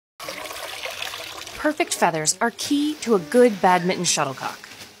perfect feathers are key to a good badminton shuttlecock.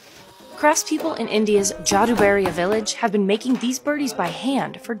 Craftspeople in India's Jadubaria village have been making these birdies by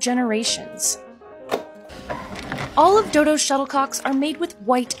hand for generations. All of Dodo's shuttlecocks are made with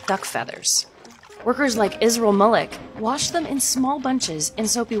white duck feathers. Workers like Israel Mullick wash them in small bunches in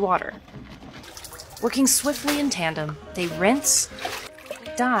soapy water. Working swiftly in tandem, they rinse,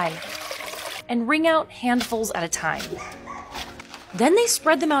 dye, and wring out handfuls at a time. Then they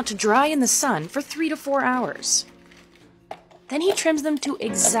spread them out to dry in the sun for 3 to 4 hours. Then he trims them to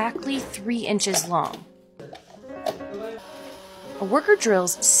exactly 3 inches long. A worker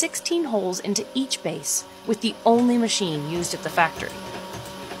drills 16 holes into each base with the only machine used at the factory.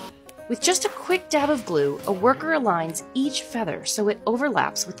 With just a quick dab of glue, a worker aligns each feather so it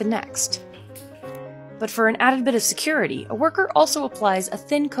overlaps with the next. But for an added bit of security, a worker also applies a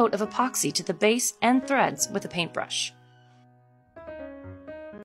thin coat of epoxy to the base and threads with a paintbrush.